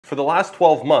for the last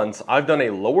 12 months, I've done a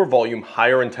lower volume,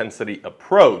 higher intensity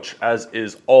approach, as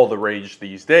is all the rage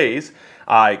these days.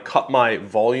 I cut my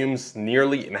volumes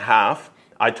nearly in half.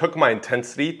 I took my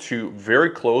intensity to very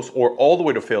close or all the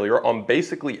way to failure on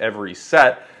basically every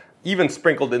set, even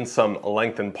sprinkled in some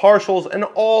lengthened partials and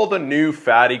all the new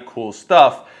fatty cool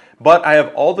stuff. But I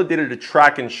have all the data to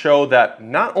track and show that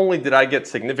not only did I get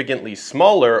significantly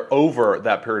smaller over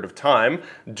that period of time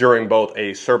during both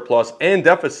a surplus and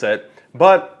deficit,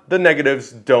 but the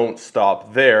negatives don't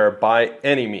stop there by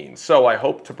any means. So I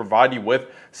hope to provide you with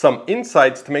some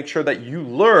insights to make sure that you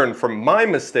learn from my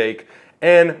mistake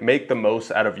and make the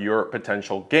most out of your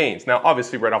potential gains. Now,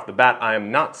 obviously, right off the bat, I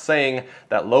am not saying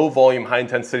that low volume, high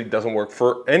intensity doesn't work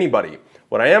for anybody.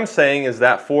 What I am saying is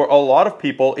that for a lot of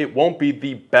people, it won't be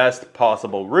the best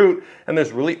possible route, and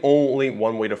there's really only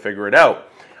one way to figure it out.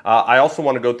 I also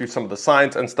want to go through some of the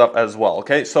science and stuff as well,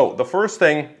 okay? So the first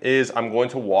thing is I'm going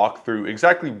to walk through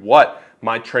exactly what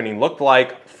my training looked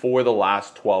like for the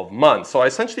last 12 months. So I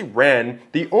essentially ran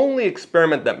the only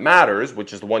experiment that matters,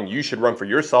 which is the one you should run for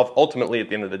yourself ultimately at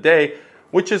the end of the day,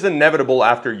 which is inevitable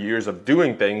after years of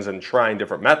doing things and trying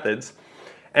different methods.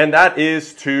 And that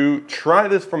is to try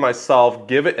this for myself,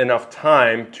 give it enough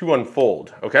time to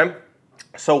unfold, okay?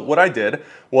 So what I did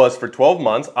was for 12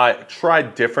 months, I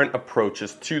tried different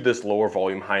approaches to this lower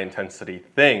volume, high intensity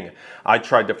thing. I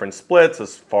tried different splits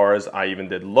as far as I even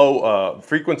did low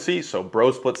frequency, so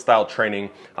bro split style training.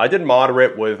 I did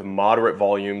moderate with moderate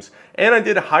volumes, and I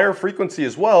did higher frequency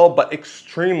as well, but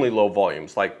extremely low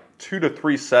volumes, like 2 to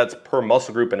 3 sets per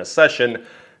muscle group in a session,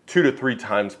 2 to 3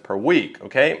 times per week,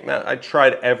 okay? I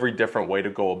tried every different way to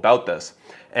go about this.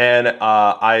 And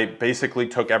I basically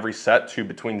took every set to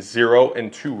between 0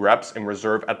 and 2 reps in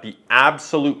reserve at the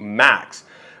absolute max.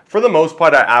 For the most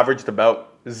part, I averaged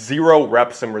about 0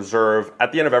 reps in reserve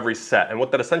at the end of every set. And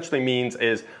what that essentially means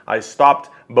is I stopped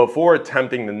before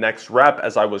attempting the next rep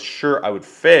as I was sure I would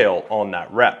fail on that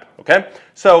rep, okay?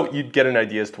 So you'd get an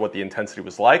idea as to what the intensity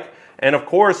was like. And of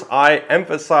course, I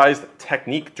emphasized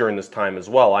technique during this time as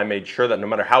well. I made sure that no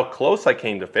matter how close I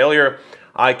came to failure,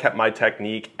 I kept my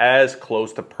technique as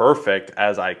close to perfect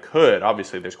as I could.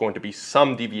 Obviously, there's going to be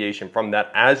some deviation from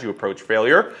that as you approach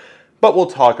failure, but we'll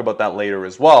talk about that later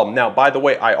as well. Now, by the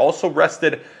way, I also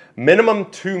rested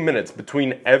minimum 2 minutes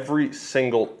between every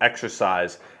single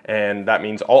exercise, and that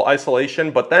means all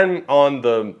isolation. But then on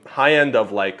the high end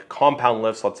of like compound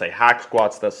lifts, let's say hack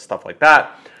squats, stuff like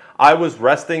that, I was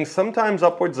resting sometimes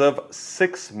upwards of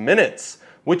 6 minutes,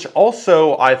 which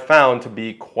also I found to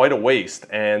be quite a waste.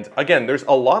 And again, there's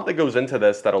a lot that goes into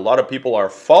this that a lot of people are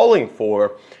falling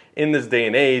for in this day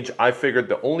and age. I figured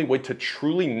the only way to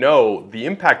truly know the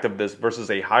impact of this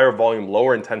versus a higher volume,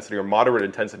 lower intensity or moderate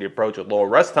intensity approach with lower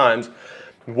rest times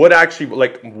would actually,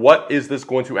 what is this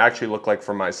going to actually look like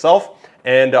for myself?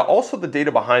 And also the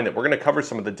data behind it. We're going to cover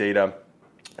some of the data,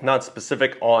 not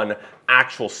specific on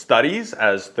actual studies,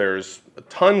 as there's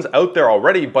tons out there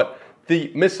already, but the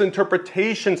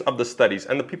misinterpretations of the studies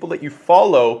and the people that you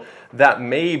follow that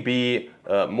may be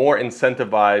more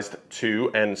incentivized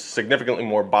to and significantly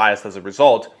more biased as a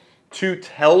result to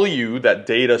tell you that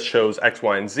data shows X,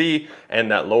 Y, and Z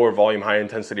and that lower volume, high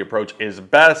intensity approach is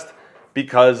best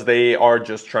because they are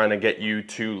just trying to get you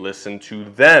to listen to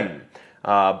them.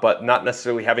 But not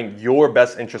necessarily having your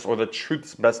best interest or the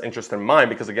truth's best interest in mind,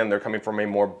 because again, they're coming from a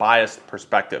more biased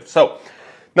perspective. So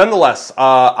nonetheless,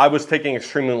 I was taking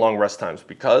extremely long rest times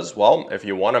because, well, if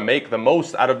you want to make the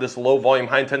most out of this low volume,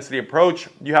 high intensity approach,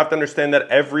 you have to understand that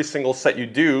every single set you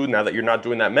do, now that you're not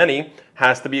doing that many,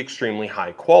 has to be extremely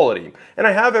high quality. And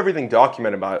I have everything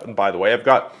documented, by the way. I've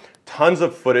got tons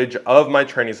of footage of my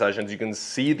training sessions. You can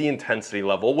see the intensity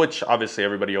level, which obviously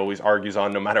everybody always argues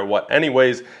on no matter what.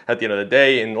 Anyways, at the end of the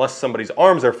day, unless somebody's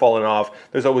arms are falling off,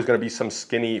 there's always going to be some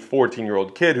skinny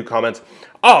 14-year-old kid who comments,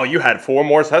 oh, you had 4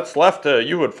 more sets left,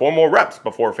 you had 4 more reps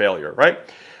before failure, right?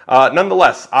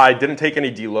 Nonetheless, I didn't take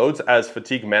any deloads as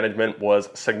fatigue management was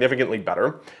significantly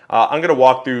better. I'm going to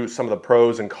walk through some of the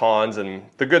pros and cons and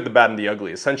the good, the bad, and the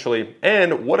ugly, essentially,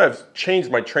 and what I've changed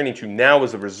my training to now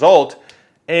as a result,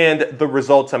 and the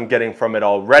results I'm getting from it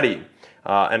already,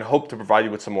 and hope to provide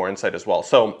you with some more insight as well.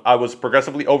 So I was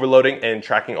progressively overloading and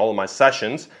tracking all of my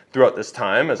sessions throughout this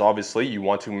time, as obviously you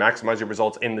want to maximize your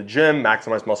results in the gym,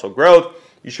 maximize muscle growth.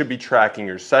 You should be tracking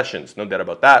your sessions, no doubt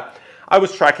about that. I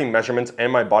was tracking measurements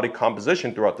and my body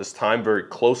composition throughout this time very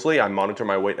closely. I monitor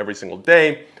my weight every single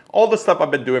day, all the stuff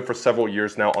I've been doing for several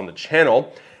years now on the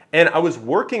channel. And I was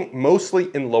working mostly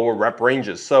in lower rep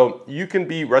ranges. So you can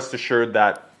be rest assured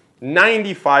that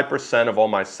 95% of all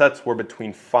my sets were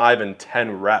between 5 and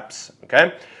 10 reps,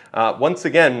 okay? Once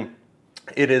again,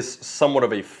 it is somewhat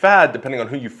of a fad, depending on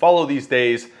who you follow these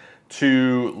days,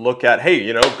 to look at, hey,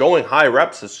 you know, going high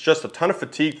reps is just a ton of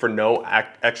fatigue for no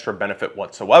extra benefit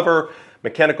whatsoever.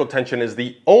 Mechanical tension is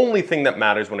the only thing that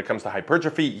matters when it comes to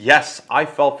hypertrophy. Yes, I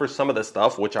fell for some of this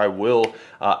stuff, which I will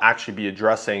actually be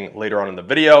addressing later on in the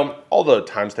video. All the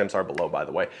timestamps are below, by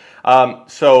the way.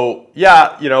 So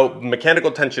yeah, you know,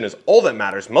 mechanical tension is all that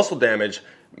matters. Muscle damage,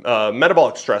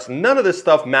 metabolic stress, none of this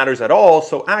stuff matters at all.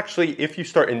 So actually, if you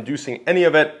start inducing any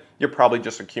of it, you're probably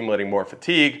just accumulating more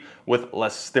fatigue with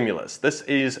less stimulus. This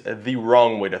is the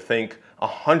wrong way to think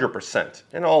 100%.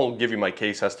 And I'll give you my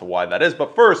case as to why that is.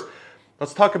 But first,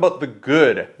 let's talk about the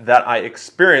good that I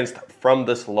experienced from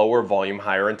this lower volume,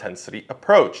 higher intensity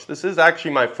approach. This is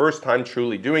actually my first time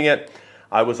truly doing it.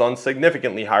 I was on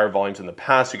significantly higher volumes in the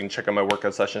past. You can check out my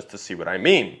workout sessions to see what I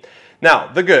mean.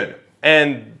 Now, the good.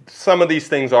 And some of these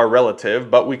things are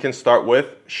relative, but we can start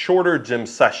with shorter gym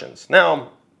sessions.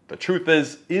 Now, the truth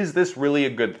is this really a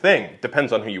good thing?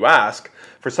 Depends on who you ask.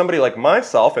 For somebody like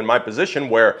myself in my position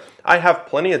where I have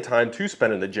plenty of time to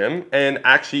spend in the gym and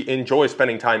actually enjoy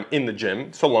spending time in the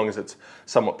gym, so long as it's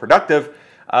somewhat productive,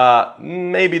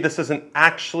 maybe this isn't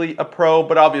actually a pro,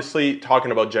 but obviously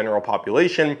talking about general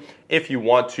population, if you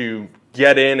want to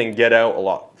get in and get out a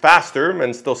lot faster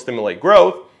and still stimulate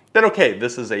growth, then okay,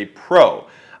 this is a pro.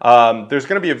 There's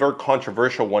going to be a very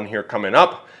controversial one here coming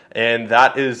up, and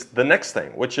that is the next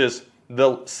thing, which is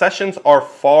the sessions are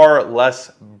far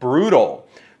less brutal.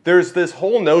 There's this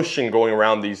whole notion going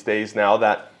around these days now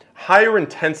that higher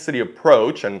intensity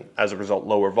approach, and as a result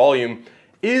lower volume,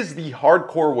 is the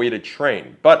hardcore way to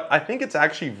train. But I think it's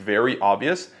actually very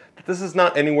obvious that this is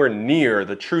not anywhere near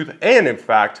the truth, and in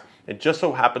fact, it just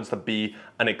so happens to be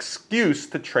an excuse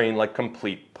to train like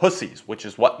complete pussies, which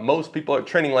is what most people are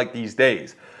training like these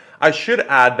days. I should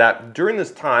add that during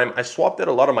this time, I swapped out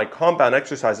a lot of my compound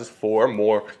exercises for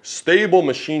more stable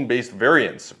machine-based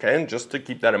variants, okay? And just to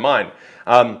keep that in mind.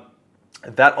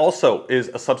 That also is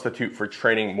a substitute for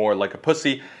training more like a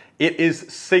pussy. It is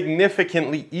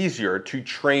significantly easier to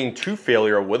train to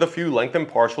failure with a few lengthened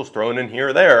partials thrown in here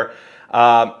or there,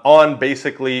 on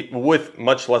basically with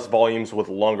much less volumes with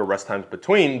longer rest times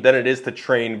between than it is to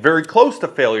train very close to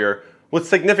failure with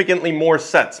significantly more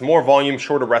sets, more volume,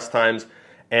 shorter rest times,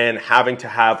 and having to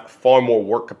have far more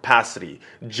work capacity,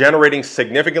 generating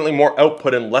significantly more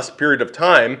output in less period of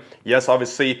time. Yes,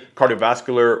 obviously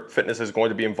cardiovascular fitness is going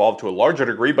to be involved to a larger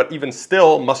degree, but even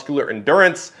still muscular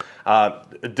endurance,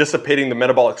 dissipating the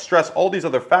metabolic stress, all these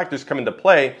other factors come into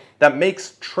play that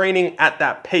makes training at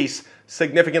that pace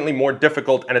significantly more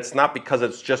difficult. And it's not because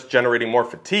it's just generating more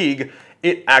fatigue.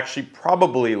 It actually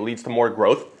probably leads to more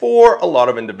growth for a lot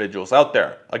of individuals out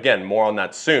there. Again, more on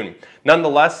that soon.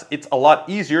 Nonetheless, it's a lot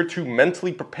easier to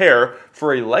mentally prepare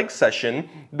for a leg session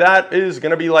that is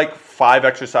going to be like 5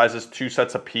 exercises, 2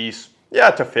 sets apiece. Yeah,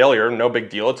 to failure, no big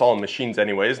deal. It's all in machines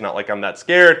anyways, not like I'm that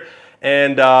scared.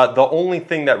 And the only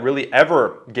thing that really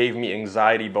ever gave me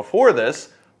anxiety before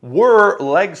this were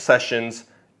leg sessions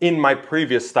in my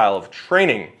previous style of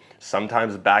training.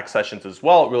 Sometimes back sessions as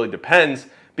well, it really depends,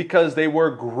 because they were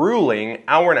grueling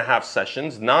hour-and-a-half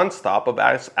sessions nonstop of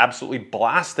absolutely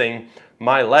blasting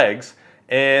my legs.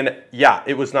 And yeah,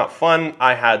 it was not fun.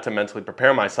 I had to mentally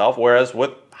prepare myself, whereas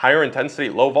with higher intensity,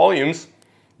 low volumes,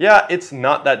 yeah, it's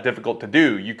not that difficult to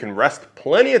do. You can rest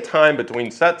plenty of time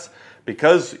between sets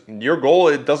because your goal,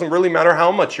 it doesn't really matter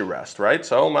how much you rest, right?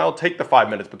 So I'll take the 5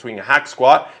 minutes between a hack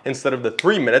squat instead of the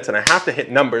 3 minutes, and I have to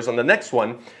hit numbers on the next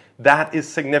one. That is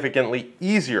significantly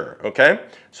easier, okay?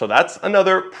 So that's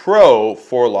another pro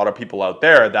for a lot of people out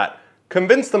there that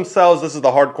convince themselves this is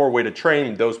the hardcore way to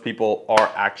train. Those people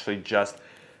are actually just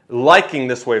liking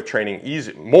this way of training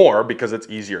more because it's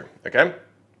easier, okay?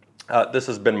 This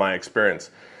has been my experience.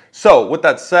 So with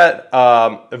that said,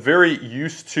 very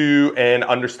used to and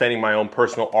understanding my own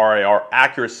personal RIR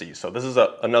accuracy. So this is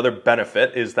another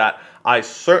benefit, is that I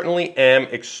certainly am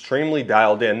extremely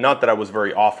dialed in. Not that I was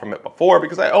very off from it before,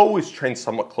 because I always train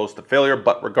somewhat close to failure,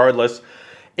 but regardless,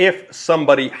 if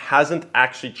somebody hasn't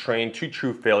actually trained to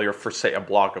true failure for, say, a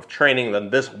block of training, then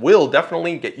this will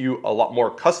definitely get you a lot more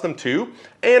accustomed to,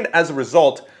 and as a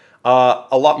result,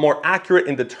 a lot more accurate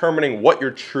in determining what your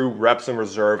true reps in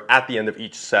reserve at the end of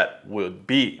each set would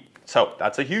be. So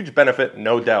that's a huge benefit,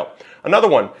 no doubt. Another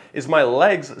one is my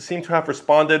legs seem to have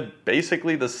responded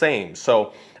basically the same.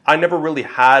 So I never really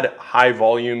had high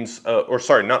volumes,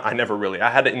 I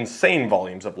had insane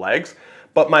volumes of legs,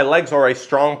 but my legs are a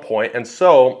strong point. And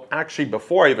so actually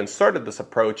before I even started this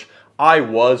approach, I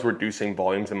was reducing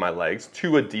volumes in my legs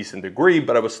to a decent degree,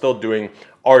 but I was still doing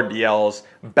RDLs,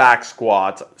 back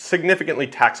squats, significantly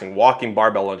taxing walking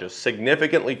barbell lunges,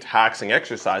 significantly taxing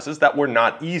exercises that were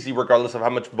not easy regardless of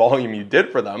how much volume you did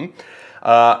for them.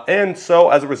 And so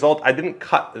as a result, I didn't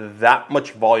cut that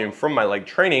much volume from my leg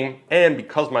training. And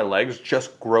because my legs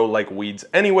just grow like weeds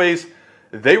anyways,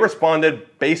 they responded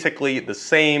basically the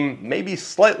same, maybe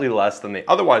slightly less than they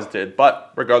otherwise did,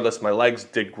 but regardless, my legs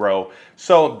did grow.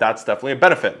 So that's definitely a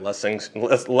benefit.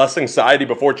 Less anxiety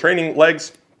before training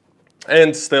legs,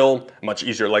 and still much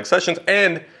easier leg sessions,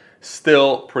 and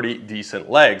still pretty decent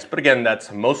legs. But again,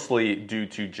 that's mostly due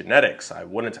to genetics. I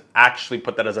wouldn't actually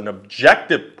put that as an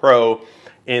objective pro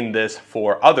in this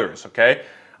for others, okay?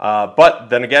 But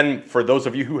then again, for those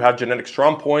of you who have genetic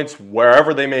strong points,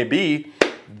 wherever they may be,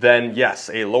 then yes,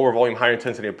 a lower volume, higher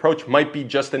intensity approach might be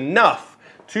just enough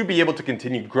to be able to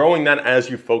continue growing that as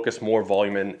you focus more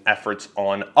volume and efforts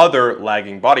on other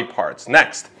lagging body parts.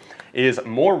 Next is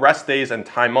more rest days and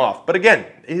time off. But again,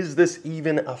 is this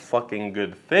even a fucking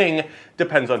good thing?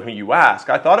 Depends on who you ask.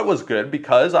 I thought it was good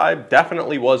because I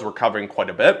definitely was recovering quite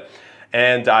a bit.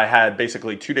 And I had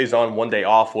basically 2 days on, 1 day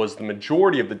off was the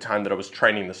majority of the time that I was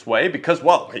training this way because,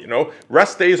 well, you know,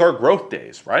 rest days are growth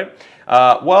days, right?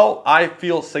 Well, I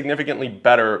feel significantly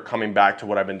better coming back to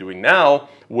what I've been doing now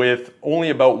with only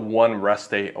about 1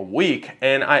 rest day a week.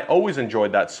 And I always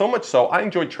enjoyed that, so much so, I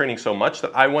enjoyed training so much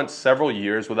that I went several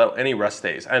years without any rest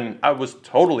days. And I was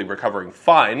totally recovering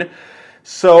fine.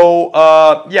 So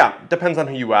yeah, depends on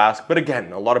who you ask. But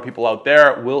again, a lot of people out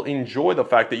there will enjoy the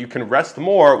fact that you can rest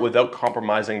more without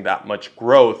compromising that much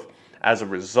growth as a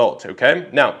result, okay?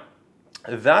 Now,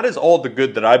 that is all the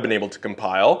good that I've been able to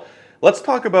compile. Let's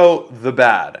talk about the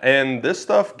bad. And this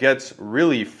stuff gets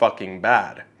really fucking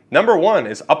bad. Number 1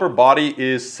 is upper body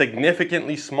is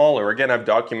significantly smaller. Again, I've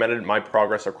documented my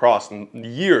progress across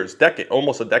years,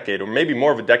 almost a decade, or maybe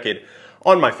more of a decade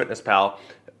on MyFitnessPal.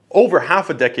 Over half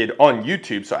a decade on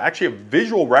YouTube, so I actually have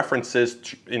visual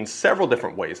references in several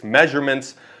different ways,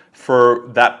 measurements for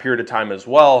that period of time as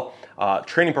well,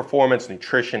 training performance,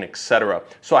 nutrition, etc.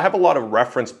 So I have a lot of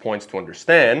reference points to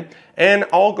understand, and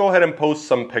I'll go ahead and post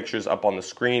some pictures up on the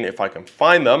screen if I can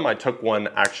find them. I took one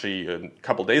actually a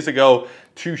couple days ago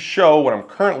to show what I'm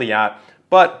currently at,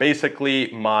 but basically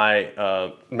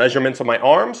my measurements of my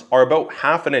arms are about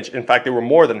 ½ an inch. In fact, they were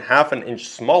more than ½ an inch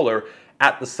smaller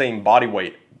at the same body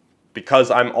weight.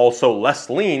 Because I'm also less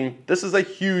lean, this is a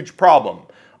huge problem.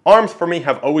 Arms for me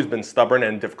have always been stubborn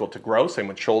and difficult to grow, same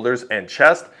with shoulders and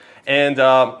chest. And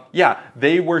yeah,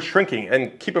 they were shrinking.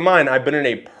 And keep in mind, I've been in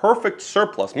a perfect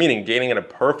surplus, meaning gaining at a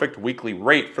perfect weekly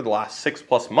rate for the last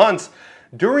 6+ months.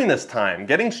 During this time,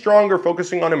 getting stronger,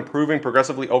 focusing on improving,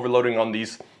 progressively overloading on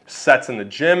these sets in the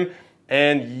gym.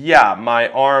 And yeah, my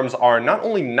arms are not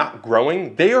only not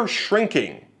growing, they are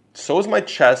shrinking. So is my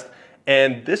chest.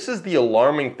 And this is the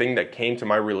alarming thing that came to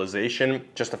my realization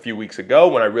just a few weeks ago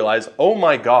when I realized, oh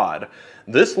my God,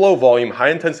 this low volume, high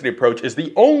intensity approach is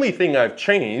the only thing I've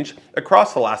changed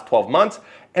across the last 12 months.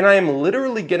 And I am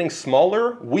literally getting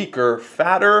smaller, weaker,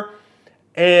 fatter,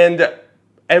 and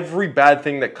every bad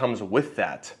thing that comes with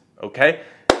that, okay?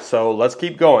 So let's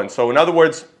keep going. So in other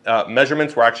words,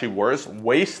 measurements were actually worse.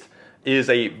 Waist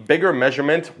is a bigger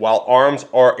measurement while arms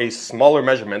are a smaller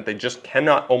measurement. They just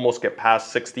cannot almost get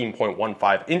past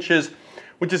 16.15 inches,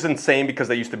 which is insane because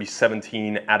they used to be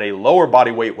 17 at a lower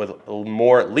body weight with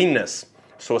more leanness.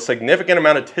 So a significant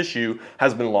amount of tissue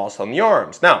has been lost on the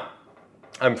arms. Now,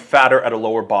 I'm fatter at a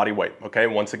lower body weight, okay?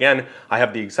 Once again, I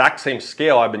have the exact same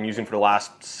scale I've been using for the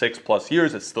last 6+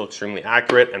 years. It's still extremely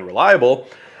accurate and reliable.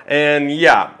 And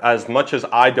yeah, as much as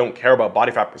I don't care about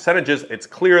body fat percentages, it's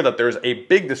clear that there's a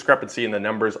big discrepancy in the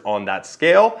numbers on that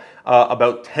scale,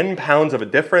 about 10 pounds of a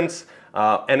difference,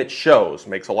 and it shows,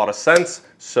 makes a lot of sense.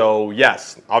 So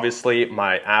yes, obviously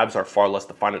my abs are far less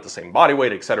defined at the same body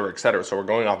weight, etc., etc. So we're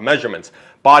going off measurements,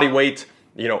 body weight,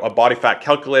 you know, a body fat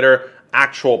calculator,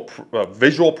 actual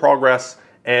visual progress,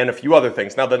 and a few other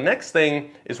things. Now the next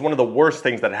thing is one of the worst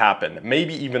things that happened,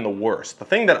 maybe even the worst. The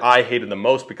thing that I hated the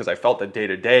most because I felt it day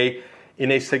to day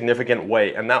in a significant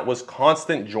way, and that was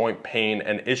constant joint pain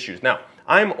and issues. Now,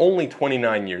 I'm only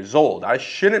 29 years old. I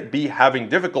shouldn't be having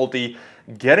difficulty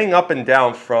getting up and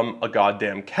down from a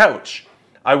goddamn couch.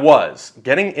 I was.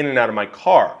 Getting in and out of my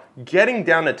car, getting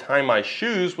down to tie my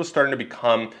shoes was starting to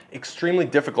become extremely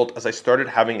difficult as I started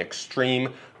having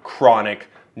extreme chronic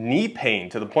knee pain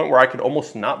to the point where I could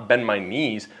almost not bend my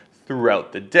knees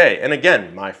throughout the day. And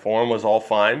again, my form was all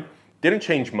fine. Didn't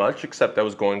change much, except I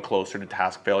was going closer to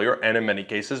task failure, and in many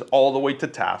cases, all the way to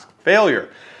task failure.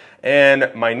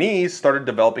 And my knees started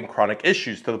developing chronic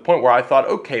issues to the point where I thought,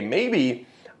 okay, maybe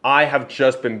I have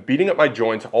just been beating up my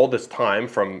joints all this time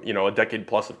from, you know, a decade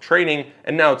plus of training,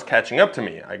 and now it's catching up to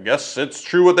me. I guess it's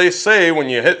true what they say, when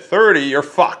you hit 30, you're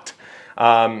fucked.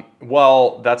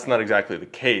 Well, that's not exactly the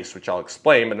case, which I'll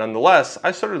explain, but nonetheless,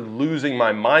 I started losing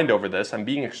my mind over this and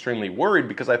being extremely worried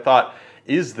because I thought,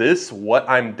 is this what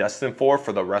I'm destined for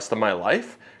the rest of my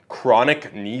life?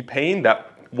 Chronic knee pain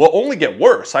that will only get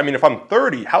worse. I mean, if I'm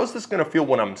 30, how's this gonna feel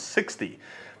when I'm 60?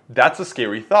 That's a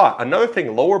scary thought. Another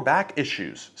thing, lower back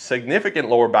issues, significant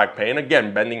lower back pain.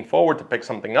 Again, bending forward to pick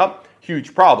something up,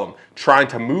 huge problem. Trying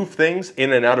to move things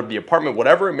in and out of the apartment,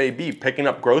 whatever it may be, picking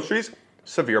up groceries,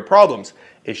 severe problems.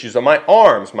 Issues on my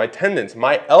arms, my tendons,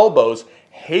 my elbows,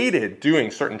 hated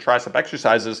doing certain tricep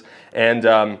exercises,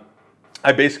 and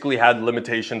I basically had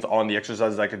limitations on the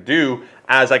exercises I could do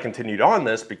as I continued on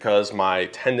this because my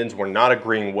tendons were not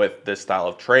agreeing with this style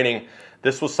of training.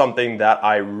 This was something that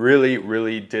I really,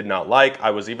 really did not like.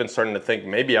 I was even starting to think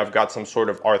maybe I've got some sort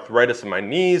of arthritis in my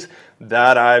knees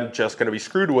that I'm just going to be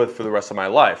screwed with for the rest of my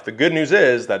life. The good news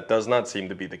is that does not seem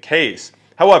to be the case.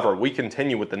 However, we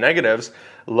continue with the negatives.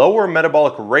 Lower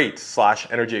metabolic rate /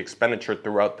 energy expenditure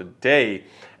throughout the day.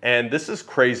 And this is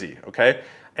crazy, okay?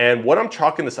 And what I'm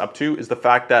chalking this up to is the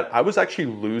fact that I was actually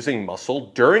losing muscle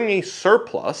during a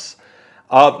surplus.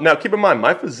 Now, keep in mind,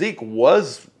 my physique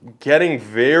was getting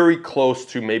very close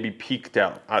to maybe peaked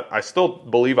out. I still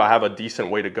believe I have a decent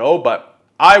way to go, but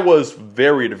I was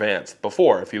very advanced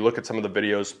before, if you look at some of the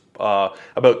videos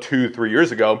about 2-3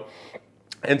 years ago.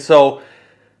 And so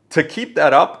to keep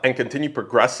that up and continue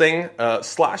progressing,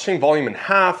 slashing volume in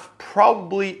half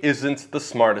probably isn't the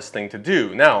smartest thing to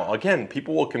do. Now, again,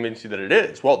 people will convince you that it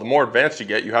is. Well, the more advanced you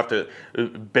get, you have to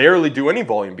barely do any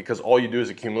volume because all you do is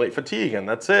accumulate fatigue and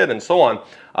that's it and so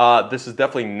on. This is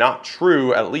definitely not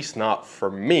true, at least not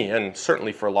for me and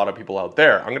certainly for a lot of people out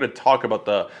there. I'm going to talk about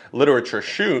the literature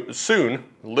soon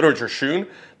to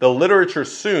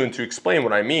explain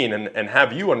what I mean and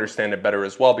have you understand it better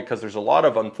as well, because there's a lot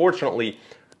of, unfortunately,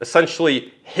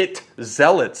 essentially hit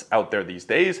zealots out there these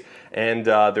days, and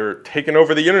they're taking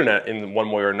over the internet in one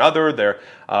way or another. They're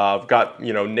got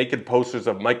naked posters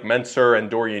of Mike Mentzer and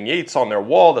Dorian Yates on their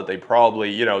wall that they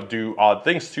probably do odd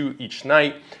things to each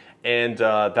night, and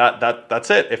that's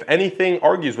it. If anything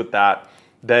argues with that,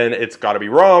 then it's got to be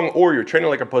wrong, or you're training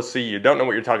like a pussy, you don't know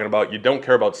what you're talking about, you don't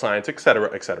care about science,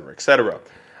 etc., etc., etc.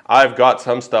 I've got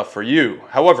some stuff for you.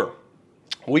 However,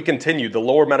 we continue the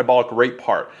lower metabolic rate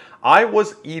part. I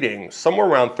was eating somewhere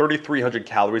around 3,300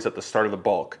 calories at the start of the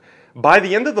bulk. By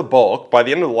the end of the bulk, by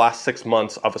the end of the last 6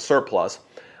 months of a surplus,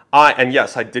 and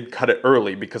yes, I did cut it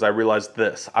early because I realized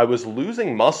this. I was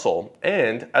losing muscle,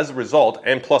 and as a result,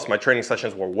 and plus my training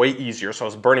sessions were way easier, so I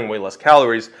was burning way less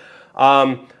calories,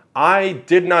 I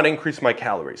did not increase my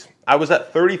calories. I was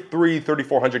at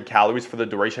 3,400 calories for the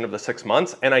duration of the 6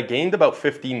 months, and I gained about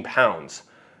 15 pounds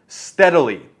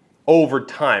steadily over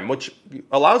time, which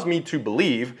allows me to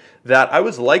believe that I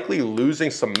was likely losing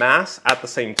some mass at the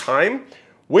same time,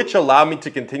 which allowed me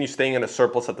to continue staying in a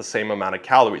surplus at the same amount of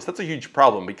calories. That's a huge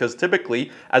problem because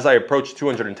typically, as I approach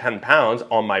 210 pounds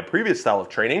on my previous style of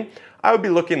training, I would be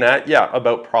looking at,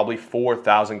 about probably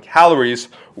 4,000 calories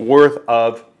worth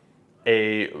of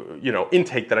a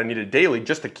intake that I needed daily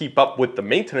just to keep up with the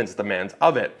maintenance demands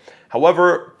of it.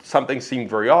 However, something seemed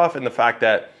very off in the fact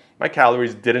that my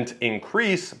calories didn't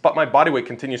increase, but my body weight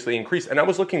continuously increased, and I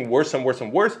was looking worse and worse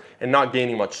and worse and not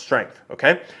gaining much strength,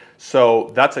 okay?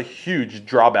 So that's a huge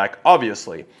drawback,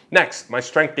 obviously. Next, my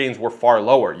strength gains were far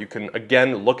lower. You can,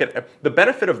 again, look at the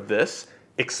benefit of this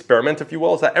experiment, if you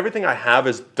will, is that everything I have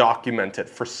is documented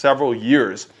for several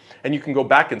years, and you can go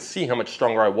back and see how much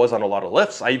stronger I was on a lot of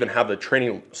lifts. I even have the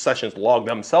training sessions logged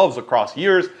themselves across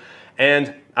years,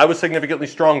 and I was significantly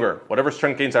stronger. Whatever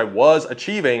strength gains I was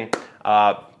achieving,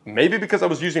 maybe because I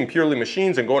was using purely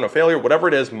machines and going to failure, whatever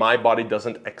it is, my body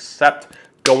doesn't accept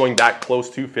going that close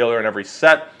to failure in every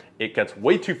set. It gets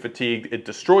way too fatigued, it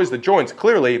destroys the joints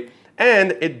clearly,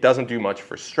 and it doesn't do much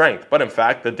for strength. But in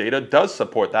fact, the data does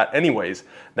support that anyways,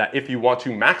 that if you want to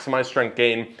maximize strength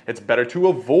gain, it's better to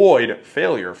avoid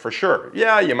failure for sure.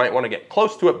 Yeah, you might want to get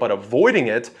close to it, but avoiding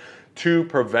it to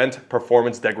prevent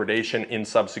performance degradation in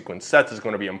subsequent sets is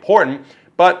going to be important.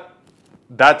 But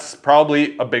that's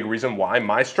probably a big reason why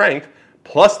my strength,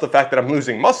 plus the fact that I'm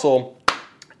losing muscle,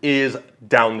 is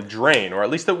down the drain, or at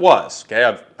least it was. Okay,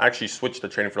 I've actually switched to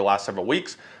training for the last several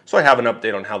weeks, so I have an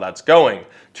update on how that's going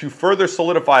to further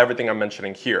solidify everything I'm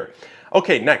mentioning here.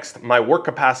 Okay, next, my work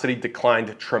capacity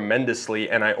declined tremendously,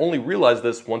 and I only realized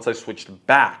this once I switched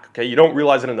back. Okay, you don't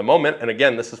realize it in the moment, and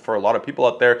again, this is for a lot of people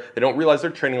out there, they don't realize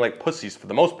they're training like pussies for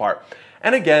the most part.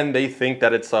 And again, they think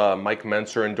that it's Mike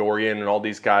Mentzer and Dorian and all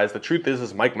these guys. The truth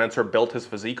is Mike Mentzer built his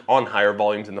physique on higher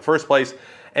volumes in the first place.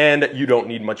 and you don't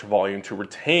need much volume to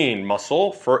retain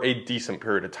muscle for a decent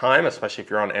period of time, especially if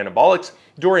you're on anabolics.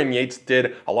 Dorian Yates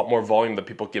did a lot more volume than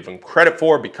people give him credit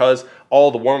for because all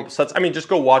the warm-up sets, I mean, just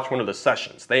go watch one of the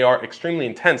sessions. They are extremely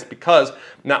intense because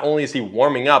not only is he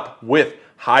warming up with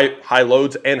high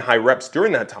loads and high reps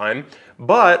during that time,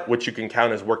 but which you can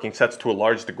count as working sets to a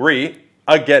large degree.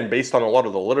 Again, based on a lot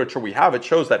of the literature we have, it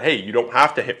shows that, hey, you don't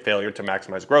have to hit failure to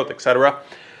maximize growth, etc.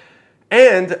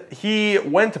 And he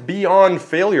went beyond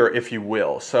failure, if you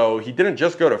will. So he didn't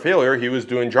just go to failure, he was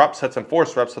doing drop sets and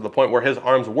force reps to the point where his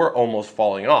arms were almost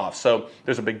falling off. So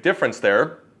there's a big difference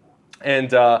there.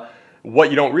 And what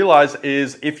you don't realize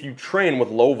is if you train with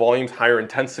low volumes, higher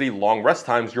intensity, long rest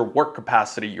times, your work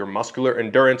capacity, your muscular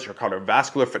endurance, your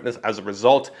cardiovascular fitness as a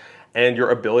result, and your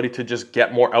ability to just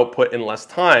get more output in less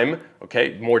time,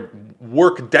 okay, more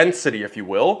work density, if you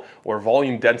will, or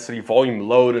volume density, volume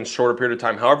load in shorter period of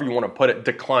time, however you want to put it,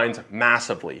 declines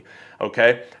massively,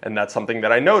 okay? And that's something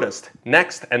that I noticed.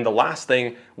 Next, and the last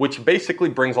thing, which basically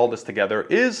brings all this together,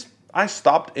 is I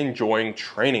stopped enjoying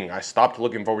training. I stopped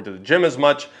looking forward to the gym as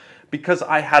much because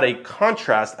I had a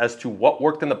contrast as to what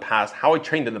worked in the past, how I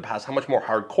trained in the past, how much more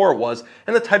hardcore it was,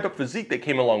 and the type of physique that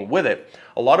came along with it.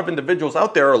 A lot of individuals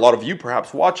out there, a lot of you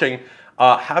perhaps watching,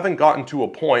 haven't gotten to a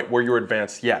point where you're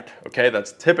advanced yet, okay?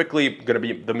 That's typically gonna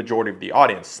be the majority of the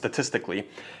audience, statistically.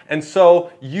 And so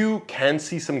you can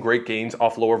see some great gains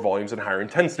off lower volumes and higher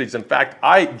intensities. In fact,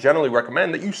 I generally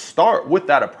recommend that you start with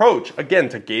that approach, again,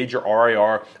 to gauge your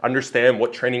RIR, understand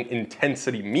what training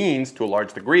intensity means to a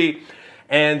large degree,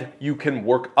 and you can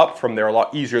work up from there a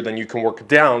lot easier than you can work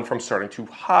down from starting too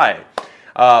high.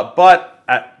 But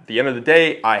at the end of the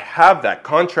day, I have that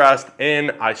contrast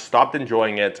and I stopped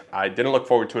enjoying it. I didn't look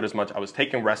forward to it as much. I was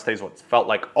taking rest days, what it felt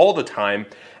like all the time.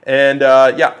 And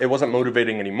yeah, it wasn't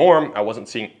motivating anymore. I wasn't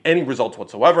seeing any results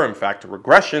whatsoever. In fact,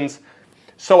 regressions.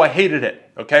 So I hated it,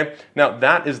 okay? Now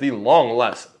that is the long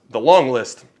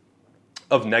list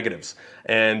of negatives.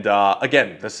 And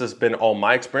again, this has been all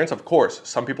my experience. Of course,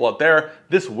 some people out there,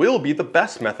 this will be the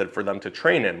best method for them to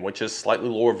train in, which is slightly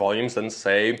lower volumes than,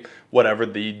 say, whatever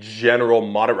the general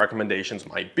moderate recommendations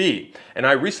might be. And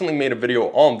I recently made a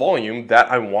video on volume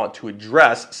that I want to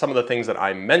address some of the things that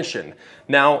I mentioned.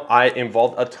 Now, I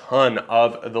involved a ton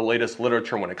of the latest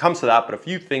literature when it comes to that, but a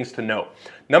few things to note.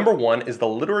 Number one is the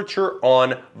literature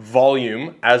on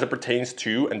volume as it pertains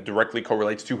to and directly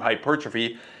correlates to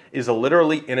hypertrophy is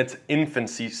literally in its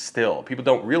infancy still. People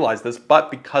don't realize this,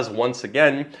 but because once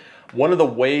again, one of the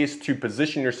ways to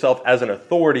position yourself as an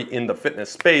authority in the fitness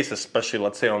space, especially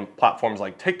let's say on platforms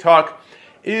like TikTok,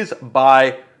 is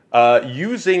by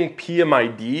using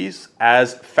PMIDs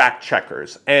as fact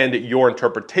checkers. And your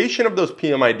interpretation of those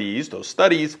PMIDs, those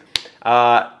studies,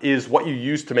 is what you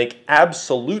use to make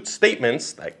absolute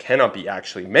statements that cannot be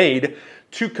actually made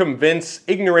to convince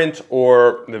ignorant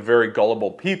or the very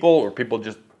gullible people or people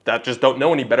that just don't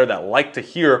know any better, that like to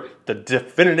hear the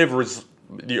definitive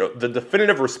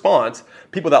response,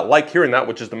 people that like hearing that,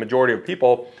 which is the majority of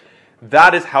people.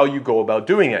 That is how you go about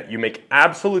doing it. You make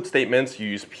absolute statements, you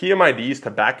use PMIDs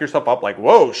to back yourself up like,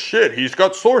 whoa, shit, he's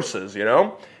got sources, you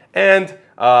know? And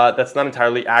that's not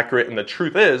entirely accurate. And the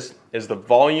truth is the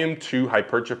volume to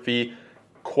hypertrophy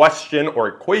question or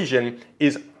equation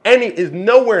is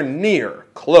nowhere near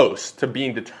close to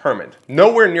being determined.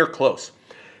 Nowhere near close.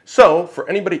 So for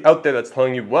anybody out there that's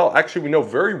telling you, well, actually we know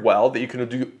very well that you can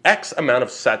do X amount of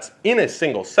sets in a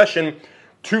single session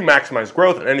to maximize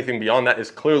growth, and anything beyond that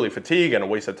is clearly fatigue and a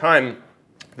waste of time,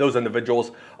 those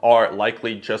individuals are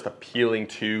likely just appealing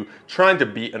to trying to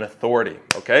be an authority,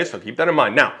 okay? So keep that in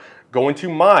mind. Now, going to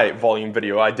my volume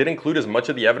video, I did include as much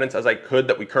of the evidence as I could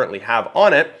that we currently have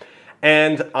on it,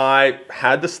 and I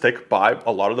had to stick by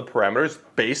a lot of the parameters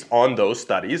based on those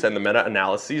studies and the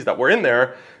meta-analyses that were in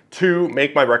there to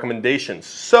make my recommendations.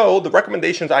 So the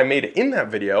recommendations I made in that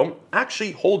video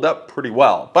actually hold up pretty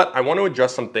well, but I want to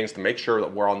adjust some things to make sure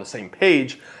that we're on the same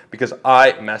page because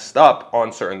I messed up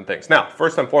on certain things. Now,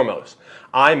 first and foremost,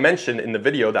 I mentioned in the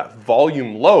video that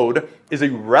volume load is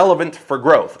irrelevant for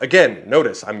growth. Again,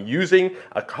 notice I'm using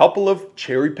a couple of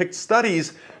cherry-picked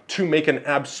studies to make an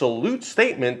absolute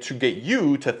statement to get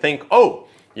you to think, oh,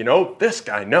 you know, this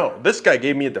guy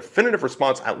gave me a definitive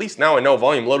response. At least now I know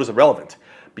volume load is irrelevant,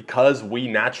 because we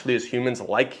naturally as humans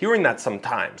like hearing that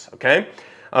sometimes, okay?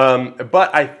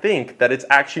 But I think that it's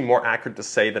actually more accurate to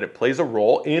say that it plays a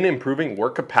role in improving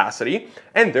work capacity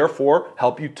and therefore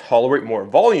help you tolerate more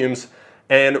volumes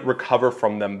and recover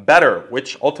from them better,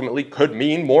 which ultimately could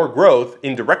mean more growth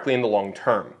indirectly in the long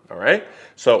term, all right?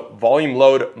 So volume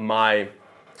load, my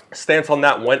stance on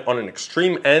that went on an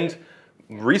extreme end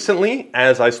recently,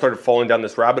 as I started falling down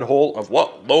this rabbit hole of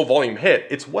what low volume hit,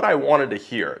 it's what I wanted to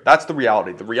hear. That's the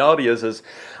reality. The reality is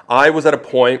I was at a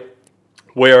point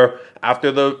where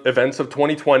after the events of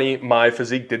 2020, my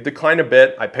physique did decline a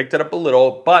bit. I picked it up a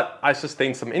little, but I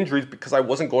sustained some injuries because I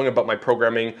wasn't going about my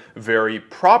programming very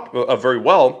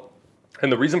well.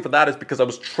 And the reason for that is because I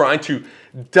was trying to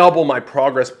double my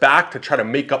progress back to try to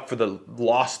make up for the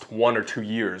lost 1 or 2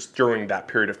 years during that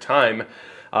period of time.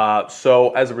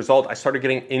 So as a result, I started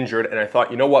getting injured, and I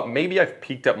thought, you know what, maybe I've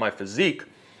peaked at my physique.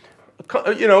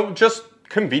 You know, just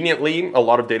conveniently, a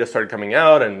lot of data started coming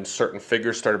out and certain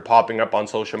figures started popping up on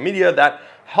social media that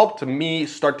helped me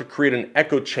start to create an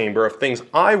echo chamber of things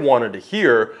I wanted to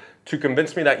hear to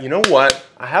convince me that, you know what,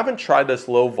 I haven't tried this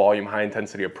low volume, high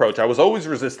intensity approach. I was always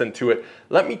resistant to it.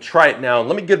 Let me try it now.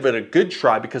 Let me give it a good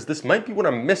try because this might be what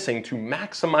I'm missing to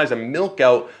maximize and milk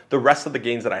out the rest of the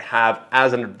gains that I have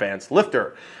as an advanced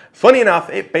lifter. Funny enough,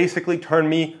 it basically turned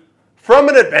me from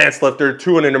an advanced lifter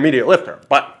to an intermediate lifter.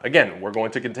 But again, we're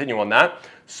going to continue on that.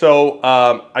 So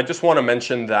I just want to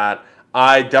mention that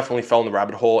I definitely fell in the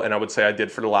rabbit hole, and I would say I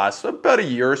did for the last about a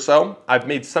year or so. I've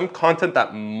made some content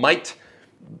that might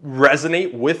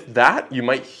resonate with that. You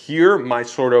might hear my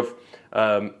sort of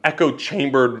echo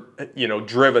chambered,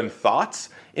 driven thoughts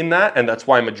in that, and that's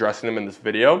why I'm addressing them in this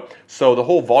video. So the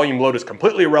whole volume load is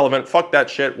completely irrelevant. Fuck that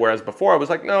shit. Whereas before I was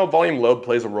like, no, volume load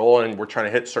plays a role, and we're trying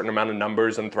to hit a certain amount of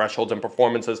numbers and thresholds and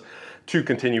performances to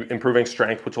continue improving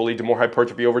strength, which will lead to more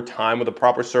hypertrophy over time with a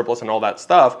proper surplus and all that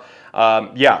stuff.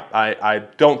 I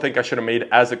don't think I should have made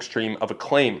as extreme of a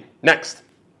claim. Next,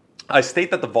 I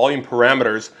state that the volume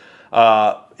parameters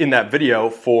in that video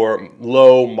for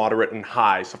low, moderate, and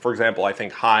high. So for example, I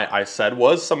think high I said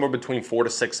was somewhere between 4 to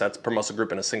 6 sets per muscle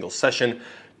group in a single session,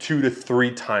 2 to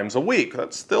 3 times a week.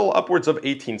 That's still upwards of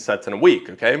 18 sets in a week,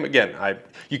 okay? Again,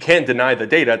 you can't deny the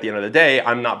data at the end of the day.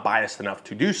 I'm not biased enough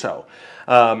to do so.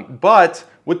 But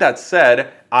with that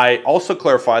said, I also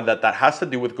clarified that that has to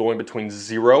do with going between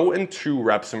 0 and 2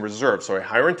 reps in reserve. So a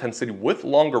higher intensity with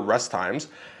longer rest times.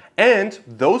 And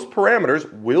those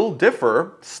parameters will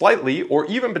differ slightly or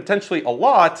even potentially a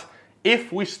lot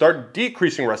if we start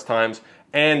decreasing rest times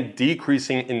and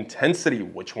decreasing intensity,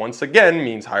 which once again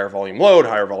means higher volume load,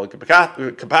 higher volume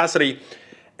capacity.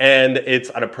 And it's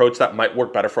an approach that might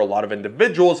work better for a lot of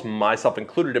individuals, myself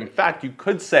included. In fact, you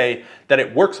could say that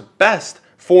it works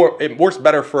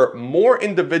better for more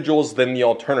individuals than the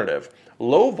alternative.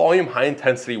 Low volume, high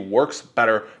intensity works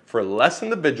better for less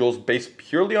individuals based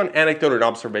purely on anecdote and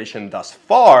observation thus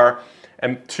far,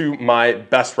 and to my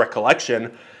best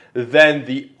recollection, than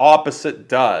the opposite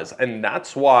does. And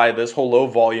that's why this whole low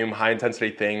volume, high intensity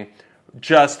thing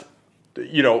just,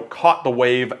 caught the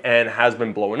wave and has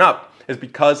been blowing up, is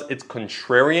because it's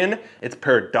contrarian, it's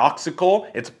paradoxical,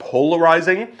 it's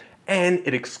polarizing, and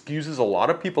it excuses a lot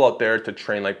of people out there to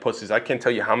train like pussies. I can't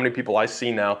tell you how many people I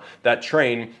see now that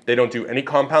train, they don't do any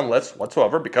compound lifts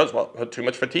whatsoever because, well, too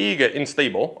much fatigue,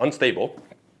 unstable.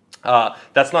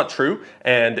 That's not true.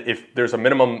 And if there's a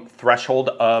minimum threshold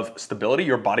of stability,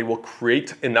 your body will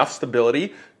create enough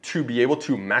stability to be able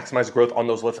to maximize growth on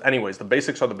those lifts anyways. The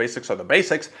basics are the basics are the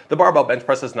basics. The barbell bench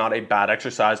press is not a bad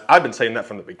exercise. I've been saying that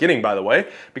from the beginning, by the way,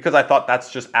 because I thought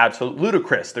that's just absolute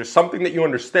ludicrous. There's something that you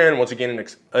understand once you gain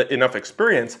enough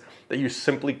experience that you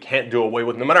simply can't do away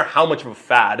with, no matter how much of a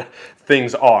fad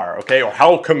things are, okay? Or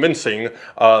how convincing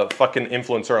a fucking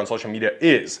influencer on social media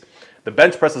is. The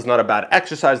bench press is not a bad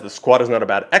exercise. The squat is not a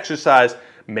bad exercise.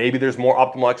 Maybe there's more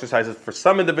optimal exercises for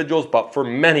some individuals, but for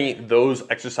many, those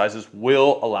exercises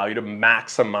will allow you to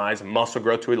maximize muscle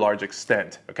growth to a large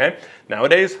extent, okay?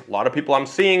 Nowadays, a lot of people I'm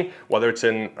seeing, whether it's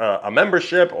in a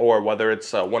membership or whether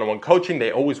it's one-on-one coaching,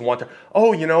 they always want to,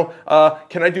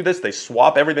 can I do this? They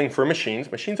swap everything for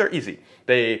machines. Machines are easy.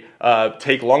 They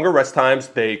take longer rest times.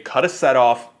 They cut a set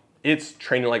off. It's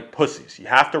training like pussies. You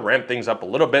have to ramp things up a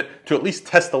little bit to at least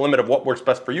test the limit of what works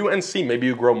best for you and see maybe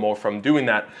you grow more from doing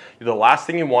that. The last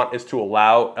thing you want is to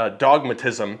allow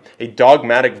dogmatism, a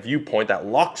dogmatic viewpoint that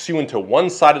locks you into one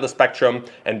side of the spectrum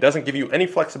and doesn't give you any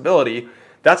flexibility.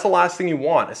 That's the last thing you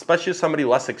want, especially as somebody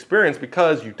less experienced,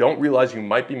 because you don't realize you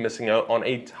might be missing out on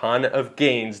a ton of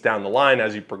gains down the line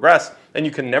as you progress, and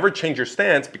you can never change your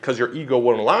stance because your ego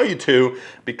won't allow you to,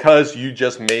 because you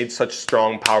just made such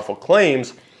strong, powerful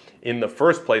claims in the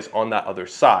first place on that other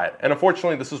side. And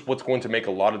unfortunately, this is what's going to make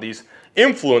a lot of these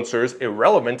influencers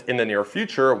irrelevant in the near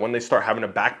future when they start having to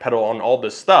backpedal on all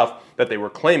this stuff that they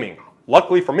were claiming.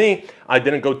 Luckily for me, I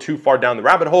didn't go too far down the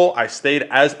rabbit hole. I stayed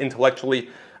as intellectually,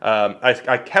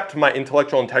 I kept my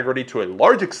intellectual integrity to a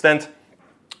large extent,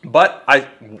 but I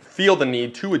feel the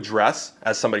need to address,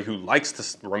 as somebody who likes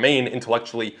to remain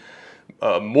intellectually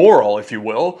moral, if you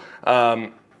will,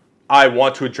 I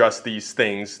want to address these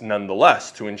things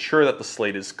nonetheless to ensure that the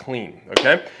slate is clean,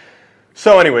 okay?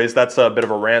 So anyways, that's a bit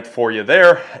of a rant for you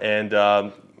there,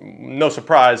 and no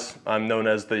surprise, I'm known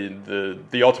as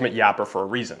the ultimate yapper for a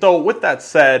reason. So with that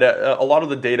said, a lot of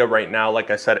the data right now,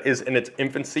 like I said, is in its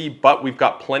infancy, but we've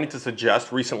got plenty to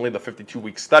suggest. Recently, the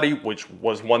 52-week study, which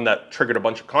was one that triggered a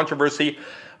bunch of controversy,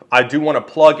 I do want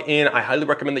to plug in. I highly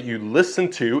recommend that you listen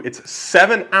to. It's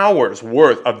 7 hours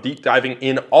worth of deep diving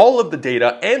in all of the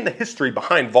data and the history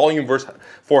behind volume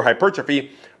for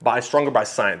hypertrophy by Stronger by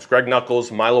Science. Greg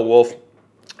Nuckols, Milo Wolf,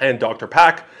 and Dr.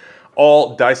 Pack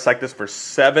all dissect this for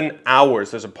 7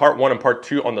 hours. There's a part 1 and part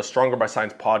 2 on the Stronger by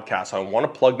Science podcast. So I want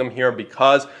to plug them here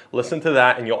because listen to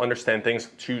that and you'll understand things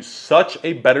to such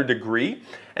a better degree.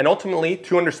 And ultimately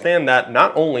to understand that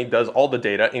not only does all the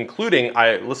data, including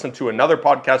I listened to another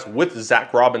podcast with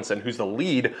Zach Robinson, who's the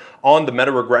lead on the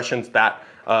meta-regressions that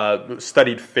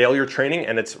studied failure training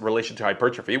and its relation to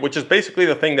hypertrophy, which is basically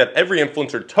the thing that every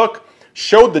influencer took,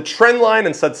 showed the trend line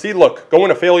and said, see, look, go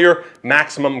into failure,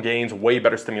 maximum gains, way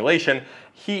better stimulation.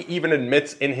 He even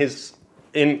admits in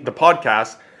the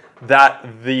podcast that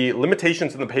the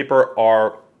limitations in the paper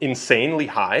are insanely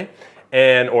high,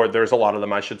 or there's a lot of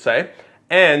them, I should say,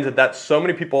 and that so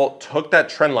many people took that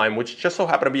trend line, which just so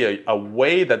happened to be a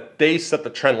way that they set the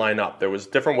trend line up. There was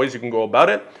different ways you can go about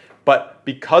it, but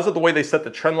because of the way they set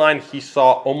the trend line, he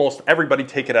saw almost everybody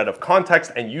take it out of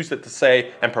context and use it to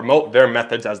say and promote their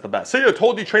methods as the best. See, I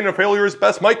told you training a failure is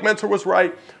best. Mike Mentzer was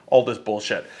right. All this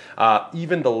bullshit.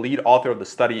 Even the lead author of the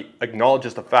study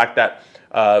acknowledges the fact that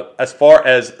as far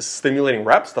as stimulating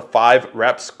reps, the 5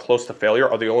 reps close to failure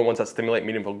are the only ones that stimulate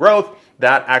meaningful growth.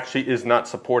 That actually is not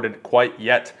supported quite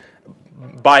yet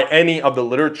by any of the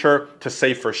literature to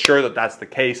say for sure that that's the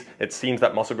case. It seems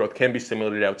that muscle growth can be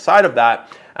stimulated outside of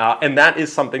that. And that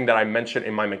is something that I mentioned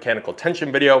in my mechanical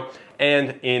tension video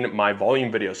and in my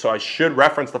volume video. So I should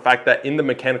reference the fact that in the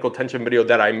mechanical tension video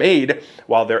that I made,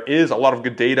 while there is a lot of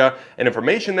good data and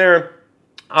information there,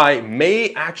 I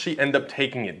may actually end up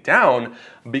taking it down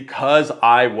because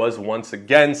I was once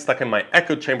again stuck in my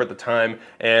echo chamber at the time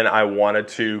and I wanted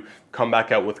to come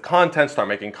back out with content, start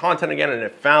making content again,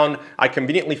 and I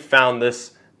conveniently found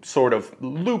this sort of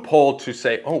loophole to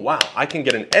say, oh wow, I can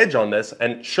get an edge on this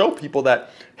and show people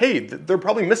that, hey, they're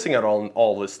probably missing out on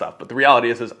all this stuff. But the reality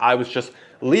is I was just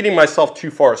leading myself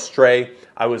too far astray.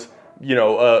 I was,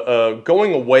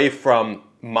 going away from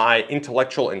my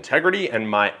intellectual integrity and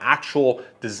my actual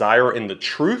desire in the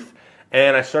truth.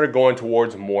 And I started going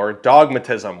towards more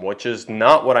dogmatism, which is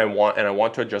not what I want, and I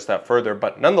want to adjust that further.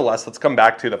 But nonetheless, let's come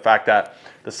back to the fact that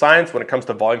the science when it comes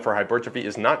to volume for hypertrophy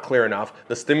is not clear enough.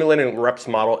 The stimulating reps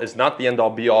model is not the end-all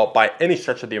be-all by any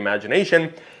stretch of the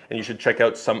imagination, and you should check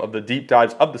out some of the deep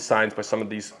dives of the science by some of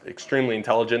these extremely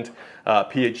intelligent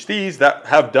PhDs that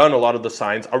have done a lot of the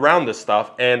science around this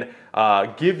stuff and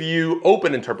give you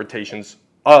open interpretations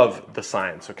of the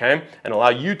science, okay, and allow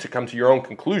you to come to your own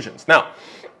conclusions. Now,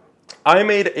 I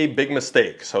made a big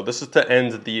mistake. So this is to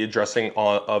end the addressing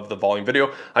of the volume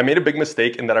video. I made a big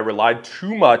mistake in that I relied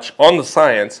too much on the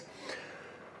science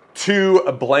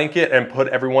to blanket and put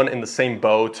everyone in the same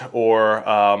boat or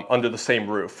under the same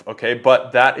roof, okay?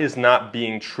 But that is not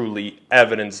being truly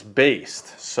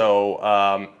evidence-based. So,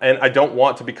 and I don't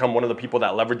want to become one of the people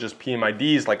that leverages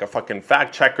PMIDs like a fucking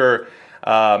fact checker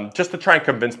just to try and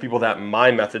convince people that my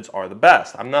methods are the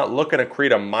best. I'm not looking to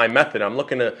create my method. I'm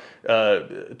looking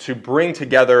to bring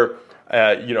together,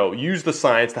 use the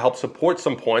science to help support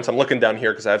some points. I'm looking down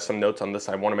here because I have some notes on this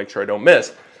I want to make sure I don't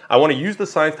miss. I want to use the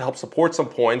science to help support some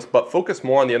points, but focus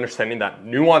more on the understanding that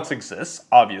nuance exists,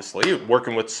 obviously.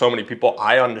 Working with so many people,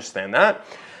 I understand that.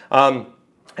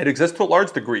 It exists to a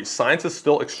large degree. Science is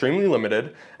still extremely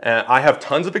limited. I have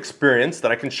tons of experience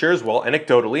that I can share as well,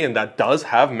 anecdotally, and that does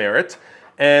have merit.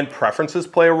 And preferences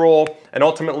play a role. And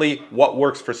ultimately, what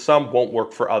works for some won't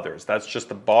work for others. That's just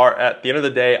the bar. At the end of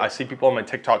the day, I see people on my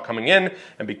TikTok coming in,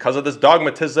 and because of this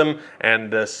dogmatism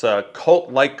and this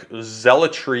cult-like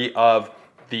zealotry of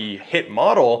the HIT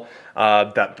model,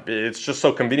 that it's just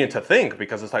so convenient to think,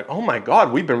 because it's like, oh my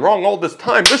God, we've been wrong all this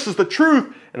time. This is the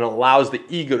truth. And it allows the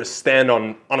ego to stand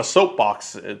on a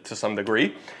soapbox to some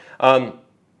degree. I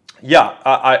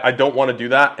don't want to do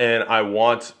that. And I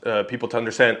want people to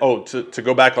understand, to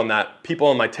go back on that, people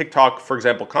on my TikTok, for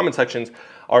example, comment sections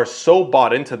are so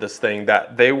bought into this thing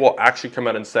that they will actually come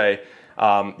out and say,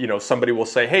 somebody will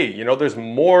say, hey, there's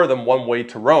more than one way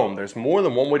to roam. There's more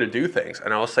than one way to do things.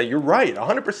 And I'll say, you're right,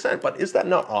 100%, but is that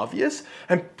not obvious?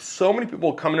 And so many people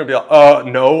will come in and be like,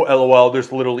 no, LOL,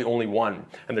 there's literally only one.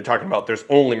 And they're talking about there's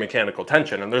only mechanical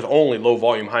tension and there's only low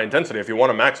volume, high intensity if you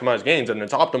want to maximize gains and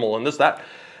it's optimal and this, that.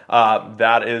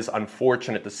 That is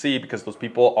unfortunate to see because those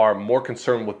people are more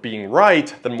concerned with being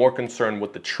right than more concerned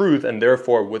with the truth and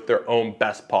therefore with their own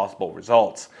best possible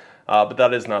results. But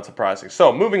that is not surprising.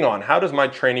 So moving on, how does my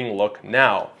training look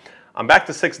now? I'm back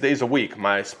to 6 days a week.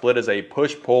 My split is a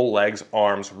push, pull, legs,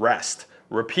 arms, rest,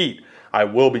 repeat. I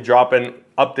will be dropping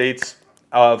updates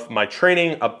of my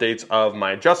training, updates of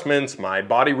my adjustments, my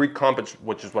body recomp,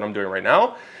 which is what I'm doing right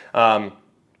now.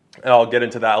 I'll get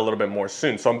into that a little bit more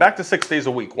soon. So I'm back to 6 days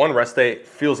a week. One rest day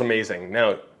feels amazing.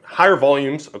 Now, higher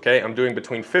volumes, okay, I'm doing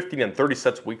between 15 and 30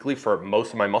 sets weekly for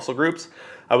most of my muscle groups.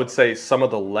 I would say some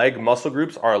of the leg muscle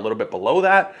groups are a little bit below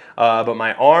that, but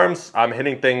my arms, I'm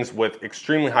hitting things with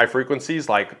extremely high frequencies,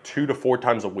 like 2 to 4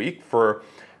 times a week. For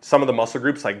some of the muscle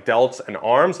groups like delts and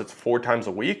arms, it's 4 times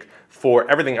a week. For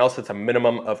everything else, it's a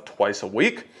minimum of twice a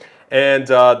week. And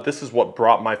this is what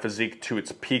brought my physique to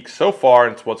its peak so far,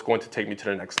 and it's what's going to take me to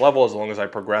the next level as long as I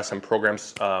progress and program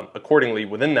accordingly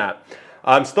within that.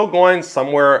 I'm still going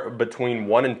somewhere between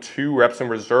 1 and 2 reps in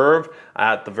reserve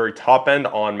at the very top end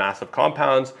on massive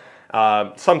compounds,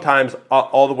 sometimes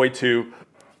all the way to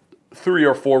 3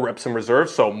 or 4 reps in reserve,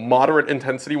 so moderate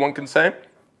intensity, one can say.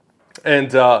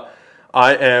 And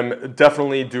I am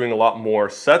definitely doing a lot more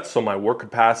sets, so my work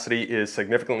capacity is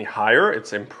significantly higher.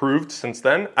 It's improved since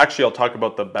then. Actually, I'll talk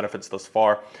about the benefits thus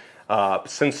far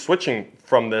since switching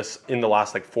from this in the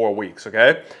last like 4 weeks,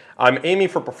 okay? I'm aiming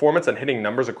for performance and hitting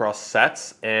numbers across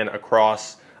sets and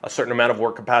across a certain amount of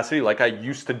work capacity like I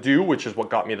used to do, which is what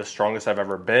got me the strongest I've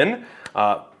ever been.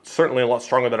 Certainly a lot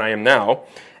stronger than I am now.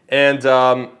 And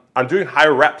I'm doing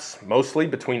higher reps, mostly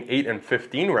between 8 and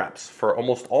 15 reps for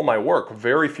almost all my work.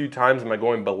 Very few times am I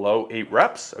going below 8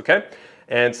 reps, okay?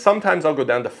 And sometimes I'll go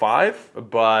down to 5,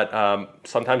 but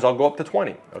sometimes I'll go up to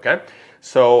 20, okay?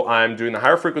 So I'm doing the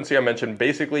higher frequency I mentioned.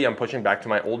 Basically, I'm pushing back to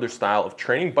my older style of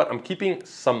training, but I'm keeping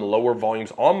some lower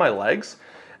volumes on my legs.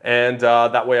 And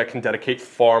that way I can dedicate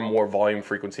far more volume,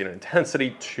 frequency, and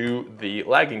intensity to the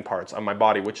lagging parts on my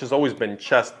body, which has always been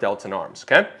chest, delts, and arms,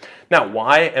 okay? Now,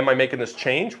 why am I making this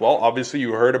change? Well, obviously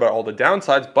you heard about all the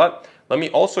downsides, but let me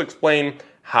also explain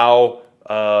how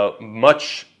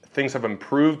much things have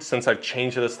improved since I've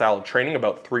changed this style of training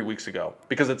about 3 weeks ago,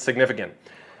 because it's significant.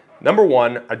 Number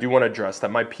one, I do want to address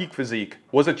that my peak physique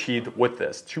was achieved with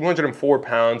this. 204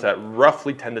 pounds at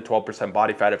roughly 10 to 12%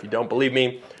 body fat. If you don't believe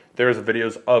me, there's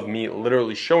videos of me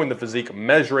literally showing the physique,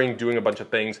 measuring, doing a bunch of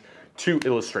things to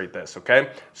illustrate this,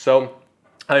 okay? So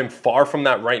I'm far from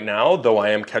that right now, though I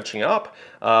am catching up.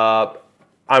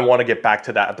 I want to get back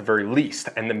to that at the very least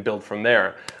and then build from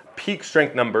there. Peak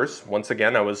strength numbers, once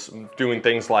again, I was doing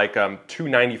things like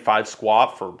 295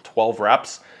 squat for 12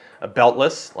 reps,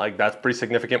 beltless, like that's pretty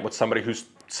significant with somebody who's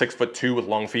 6'2" with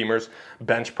long femurs.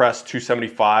 Bench press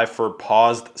 275 for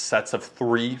paused sets of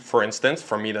 3, for instance.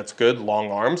 For me, that's good.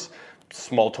 Long arms,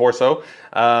 small torso.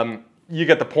 You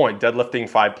get the point. Deadlifting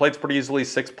 5 plates pretty easily,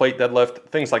 6 plate deadlift,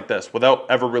 things like this, without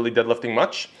ever really deadlifting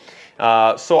much.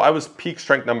 So I was peak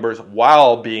strength numbers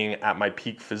while being at my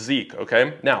peak physique,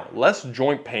 okay? Now, less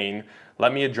joint pain.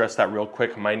 Let me address that real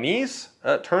quick. My knees,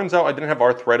 turns out I didn't have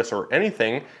arthritis or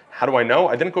anything. How do I know?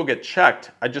 I didn't go get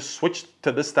checked. I just switched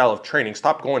to this style of training,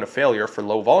 stopped going to failure for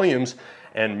low volumes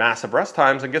and massive rest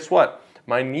times, and guess what?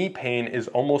 My knee pain is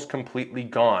almost completely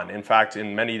gone. In fact,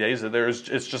 in many days,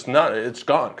 it's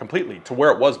gone completely to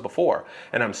where it was before.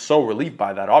 And I'm so relieved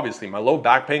by that, obviously. My low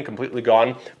back pain completely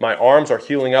gone. My arms are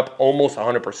healing up almost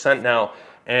 100% now,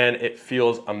 and it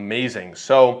feels amazing.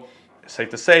 So, safe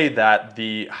to say that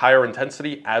the higher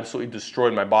intensity absolutely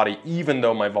destroyed my body, even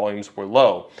though my volumes were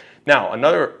low. Now,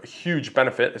 another huge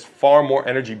benefit is far more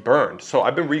energy burned. So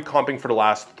I've been recomping for the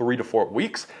last 3 to 4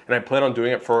 weeks, and I plan on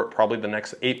doing it for probably the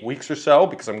next 8 weeks or so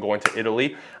because I'm going to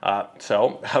Italy.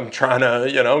 So I'm trying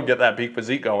to, get that peak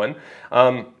physique going.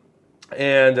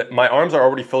 And my arms are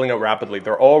already filling out rapidly.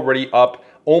 They're already up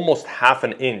almost half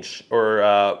an inch or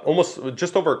almost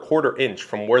just over a quarter inch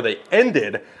from where they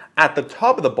ended at the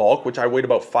top of the bulk, which I weighed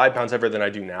about 5 pounds heavier than I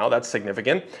do now. That's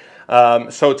significant.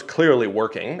 So it's clearly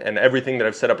working, and everything that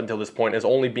I've said up until this point is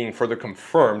only being further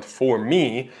confirmed for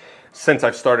me since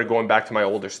I've started going back to my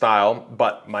older style.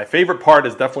 But my favorite part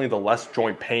is definitely the less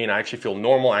joint pain. I actually feel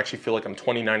normal. I actually feel like I'm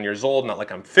 29 years old, not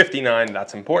like I'm 59.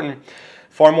 That's important.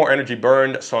 Far more energy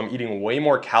burned, so I'm eating way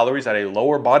more calories at a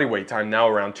lower body weight time, now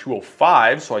around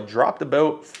 205. So I dropped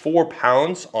about 4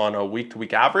 pounds on a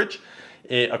week-to-week average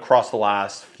across the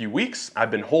last few weeks.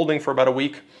 I've been holding for about a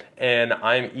week, and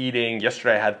I'm eating,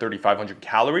 yesterday I had 3,500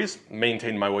 calories,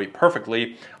 maintained my weight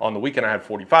perfectly. On the weekend I had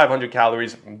 4,500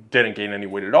 calories, didn't gain any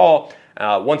weight at all.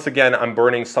 Once again, I'm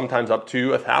burning sometimes up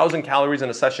to 1,000 calories in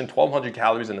a session, 1,200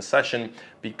 calories in a session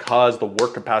because the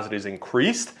work capacity is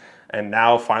increased. and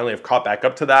now finally I've caught back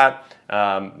up to that.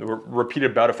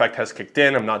 Repeated bout effect has kicked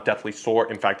in. I'm not deathly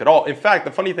sore, in fact, at all. In fact,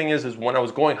 the funny thing is when I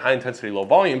was going high intensity, low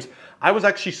volumes, I was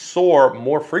actually sore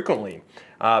more frequently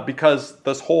because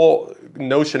this whole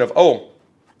notion of, oh,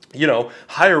 you know,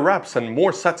 higher reps and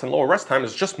more sets and lower rest time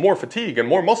is just more fatigue and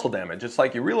more muscle damage. It's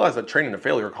like you realize that training to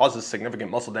failure causes significant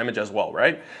muscle damage as well,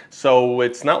 right? So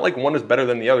it's not like one is better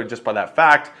than the other just by that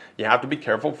fact. You have to be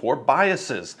careful for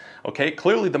biases, okay?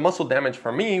 Clearly the muscle damage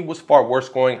for me was far worse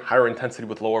going higher intensity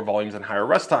with lower volumes and higher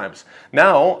rest times.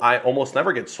 Now I almost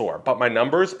never get sore, but my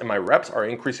numbers and my reps are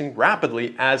increasing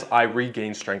rapidly as I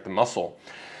regain strength and muscle.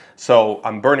 So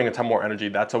I'm burning a ton more energy.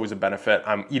 That's always a benefit.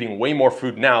 I'm eating way more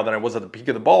food now than I was at the peak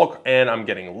of the bulk, and I'm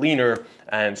getting leaner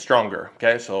and stronger.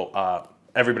 Okay, so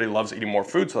everybody loves eating more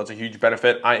food, so that's a huge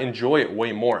benefit. I enjoy it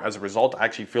way more as a result. I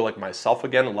actually feel like myself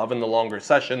again, loving the longer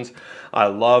sessions. I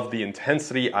love the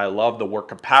intensity. I love the work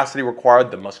capacity required,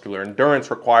 the muscular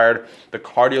endurance required, the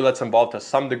cardio that's involved to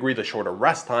some degree, the shorter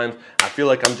rest times. I feel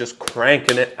like I'm just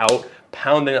cranking it out,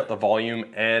 pounding up the volume,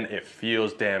 and it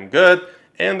feels damn good.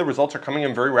 And the results are coming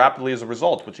in very rapidly as a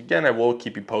result, which again, I will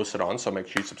keep you posted on. So make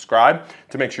sure you subscribe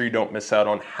to make sure you don't miss out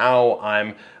on how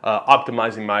I'm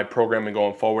optimizing my programming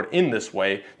going forward in this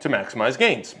way to maximize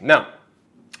gains. Now,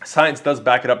 science does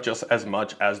back it up just as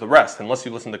much as the rest. Unless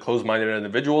you listen to closed-minded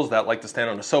individuals that like to stand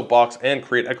on a soapbox and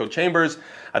create echo chambers.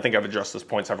 I think I've addressed this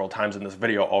point several times in this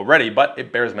video already, but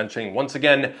it bears mentioning once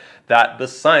again that the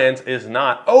science is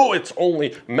not, oh, it's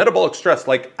only metabolic stress.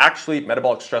 Like actually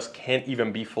metabolic stress can't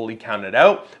even be fully counted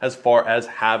out as far as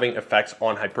having effects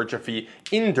on hypertrophy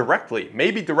indirectly.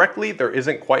 Maybe directly there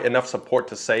isn't quite enough support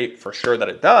to say for sure that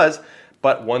it does.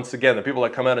 But once again, the people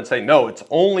that come out and say, no, it's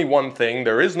only one thing,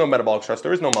 there is no metabolic stress,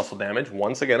 there is no muscle damage.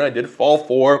 Once again, I did fall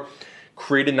for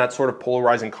creating that sort of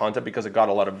polarizing content because it got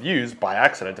a lot of views by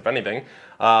accident, if anything.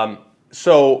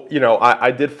 So, you know,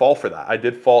 I did fall for that. I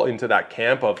did fall into that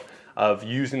camp of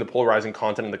using the polarizing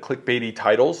content and the clickbaity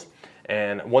titles.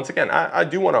 And once again, I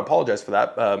do want to apologize for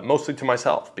that, mostly to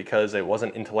myself because it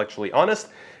wasn't intellectually honest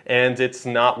and it's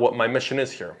not what my mission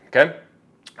is here, okay?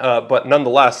 But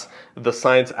nonetheless, the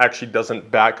science actually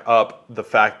doesn't back up the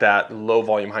fact that low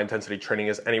volume, high intensity training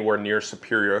is anywhere near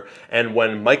superior. And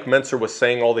when Mike Mentzer was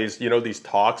saying all these, you know, these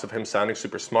talks of him sounding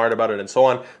super smart about it and so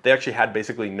on, they actually had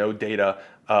basically no data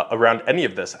around any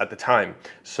of this at the time.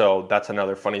 So that's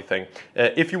another funny thing.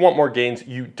 If you want more gains,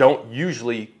 you don't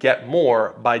usually get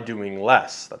more by doing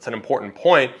less. That's an important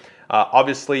point.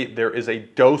 Obviously, there is a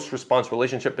dose-response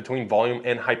relationship between volume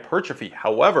and hypertrophy.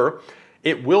 However,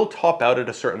 it will top out at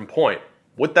a certain point.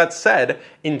 With that said,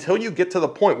 until you get to the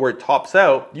point where it tops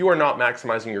out, you are not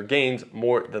maximizing your gains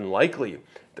more than likely.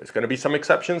 There's going to be some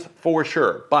exceptions for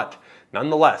sure, but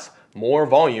nonetheless, more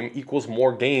volume equals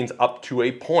more gains up to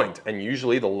a point. And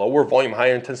usually the lower volume,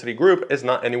 higher intensity group is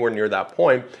not anywhere near that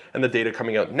point. And the data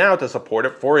coming out now to support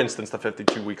it, for instance, the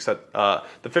 52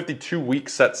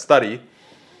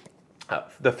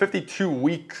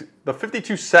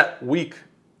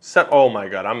 set, oh my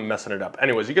God, I'm messing it up.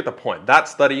 Anyways, you get the point. That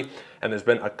study, and there's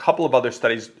been a couple of other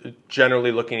studies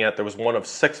generally looking at, there was one of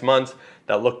 6 months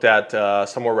that looked at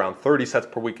somewhere around 30 sets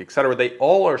per week, etc. They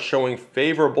all are showing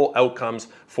favorable outcomes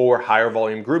for higher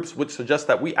volume groups, which suggests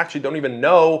that we actually don't even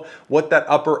know what that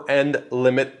upper end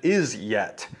limit is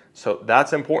yet. So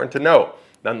that's important to know.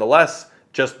 Nonetheless,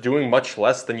 just doing much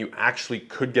less than you actually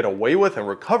could get away with and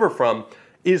recover from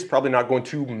is probably not going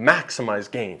to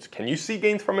maximize gains. Can you see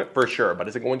gains from it? For sure, but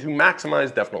is it going to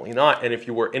maximize? Definitely not. And if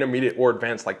you were intermediate or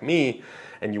advanced like me,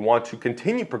 and you want to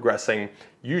continue progressing,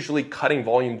 usually cutting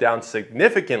volume down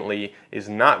significantly is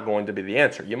not going to be the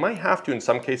answer. You might have to in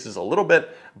some cases a little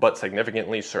bit, but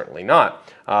significantly, certainly not.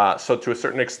 So to a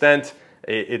certain extent,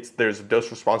 there's a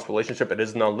dose-response relationship. It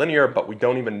is nonlinear, but we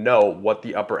don't even know what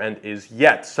the upper end is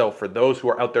yet. So for those who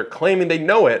are out there claiming they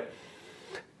know it,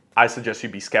 I suggest you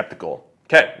be skeptical.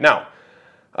 Okay, now,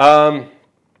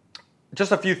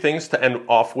 just a few things to end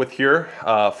off with here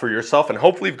for yourself, and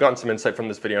hopefully you've gotten some insight from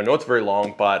this video. I know it's very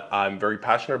long, but I'm very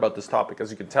passionate about this topic,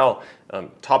 as you can tell.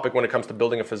 Topic when it comes to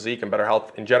building a physique and better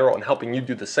health in general and helping you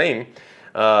do the same.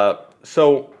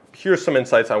 So here's some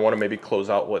insights I want to maybe close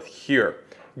out with here.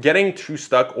 Getting too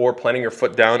stuck or planting your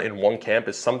foot down in one camp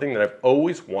is something that I've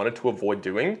always wanted to avoid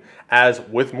doing, as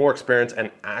with more experience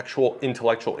and actual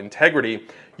intellectual integrity,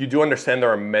 you do understand there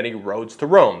are many roads to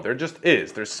Rome. There just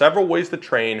is. There's several ways to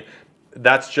train.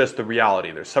 That's just the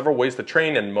reality. There's several ways to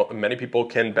train, and many people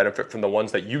can benefit from the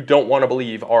ones that you don't want to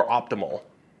believe are optimal.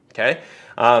 Okay?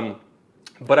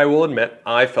 But I will admit,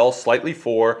 I fell slightly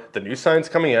for the new science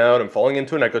coming out and falling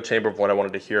into an echo chamber of what I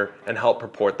wanted to hear and help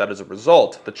purport that as a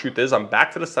result. The truth is, I'm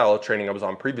back to the style of training I was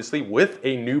on previously with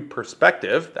a new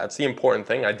perspective. That's the important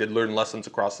thing. I did learn lessons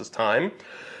across this time.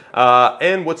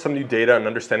 And with some new data and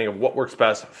understanding of what works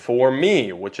best for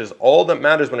me, which is all that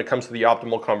matters when it comes to the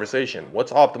optimal conversation.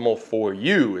 What's optimal for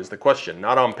you is the question,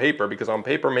 not on paper, because on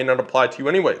paper may not apply to you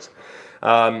anyways.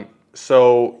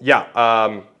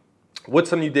 With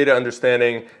some new data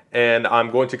understanding, and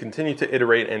I'm going to continue to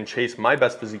iterate and chase my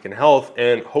best physique and health,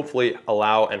 and hopefully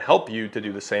allow and help you to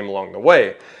do the same along the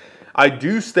way. I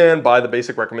do stand by the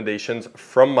basic recommendations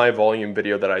from my volume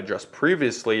video that I addressed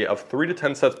previously of 3 to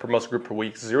 10 sets per muscle group per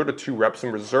week, 0 to 2 reps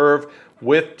in reserve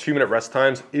with 2-minute rest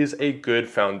times is a good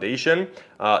foundation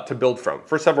to build from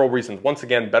for several reasons. Once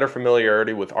again, better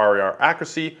familiarity with RER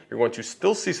accuracy. You're going to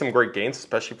still see some great gains,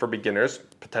 especially for beginners,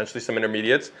 potentially some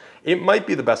intermediates. It might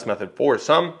be the best method for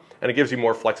some, and it gives you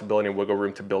more flexibility and wiggle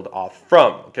room to build off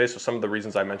from. Okay, so some of the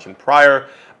reasons I mentioned prior,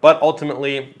 but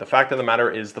ultimately the fact of the matter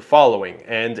is the following,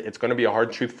 and it's going to be a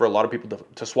hard truth for a lot of people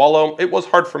to swallow. It was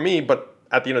hard for me, but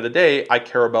at the end of the day, I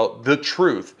care about the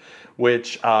truth,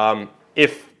 which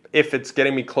if it's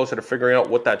getting me closer to figuring out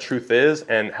what that truth is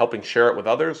and helping share it with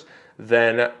others,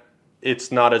 then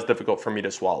it's not as difficult for me to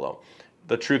swallow.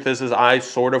 The truth is I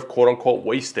sort of, quote unquote,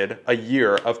 wasted a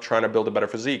year of trying to build a better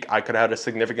physique. I could have had a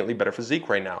significantly better physique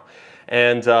right now.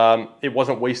 And it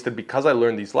wasn't wasted because I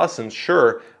learned these lessons,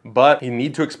 sure, but you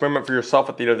need to experiment for yourself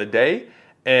at the end of the day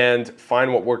and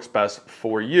find what works best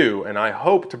for you. And I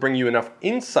hope to bring you enough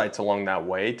insights along that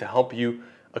way to help you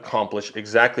accomplish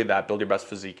exactly that, build your best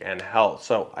physique and health.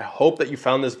 So I hope that you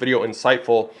found this video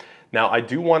insightful. Now, I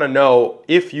do want to know,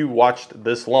 if you watched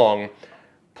this long,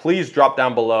 please drop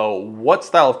down below, what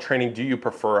style of training do you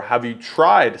prefer? Have you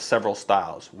tried several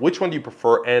styles? Which one do you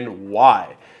prefer and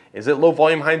why? Is it low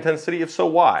volume, high intensity? If so,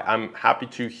 why? I'm happy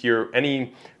to hear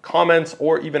any comments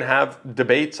or even have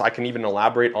debates. I can even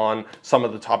elaborate on some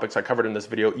of the topics I covered in this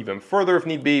video even further if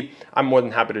need be. I'm more than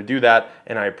happy to do that,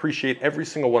 and I appreciate every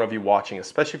single one of you watching,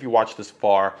 especially if you watched this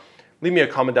far. Leave me a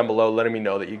comment down below letting me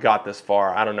know that you got this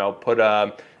far. I don't know, put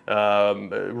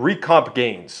recomp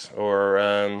gains,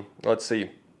 or let's see,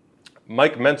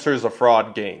 Mike Mentzer's a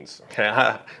fraud gains.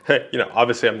 Okay, you know,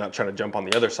 obviously I'm not trying to jump on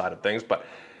the other side of things, but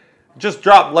just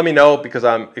let me know, because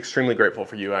I'm extremely grateful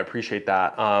for you. I appreciate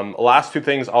that. Last two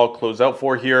things I'll close out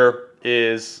for here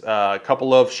is a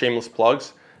couple of shameless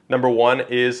plugs. Number one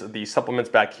is the supplements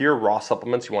back here, raw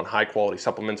supplements. You want high quality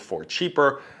supplements for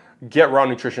cheaper.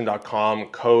 GetRawNutrition.com,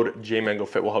 code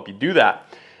JMangoFit will help you do that.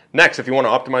 Next, if you want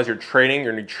to optimize your training,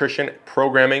 your nutrition,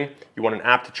 programming, you want an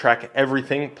app to track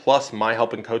everything, plus my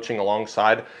help and coaching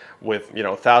alongside with, you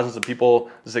know, thousands of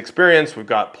people's experience. We've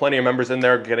got plenty of members in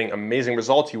there getting amazing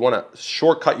results. You want to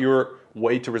shortcut your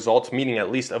way to results, meaning at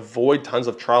least avoid tons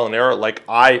of trial and error. Like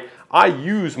I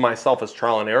use myself as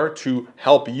trial and error to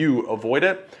help you avoid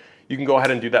it. You can go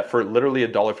ahead and do that for literally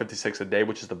 $1.56 a day,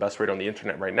 which is the best rate on the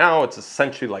internet right now. It's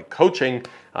essentially like coaching,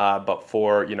 but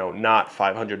for, you know, not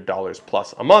 $500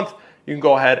 plus a month. You can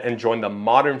go ahead and join the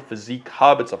Modern Physique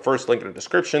Hub. It's the first link in the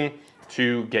description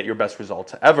to get your best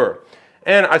results ever.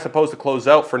 And I suppose to close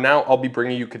out, for now, I'll be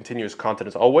bringing you continuous content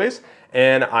as always.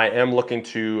 And I am looking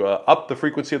to up the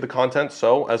frequency of the content.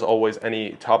 So as always,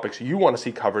 any topics you want to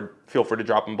see covered, feel free to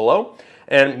drop them below.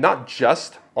 And not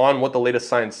just on what the latest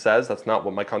science says. That's not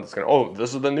what my content's going to, oh,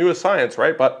 this is the newest science,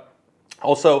 right? But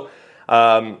also,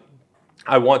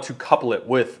 I want to couple it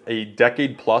with a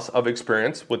decade plus of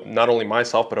experience with not only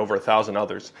myself, but over 1,000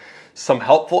 others. Some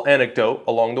helpful anecdote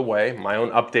along the way, my own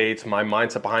updates, my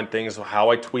mindset behind things, how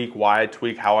I tweak, why I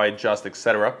tweak, how I adjust,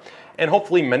 etc. And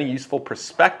hopefully many useful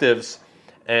perspectives,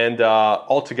 and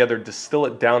altogether distill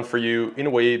it down for you in a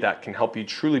way that can help you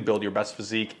truly build your best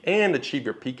physique and achieve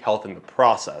your peak health in the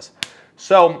process.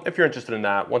 So if you're interested in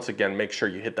that, once again, make sure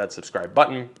you hit that subscribe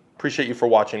button. Appreciate you for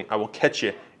watching. I will catch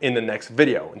you in the next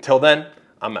video. Until then,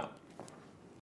 I'm out.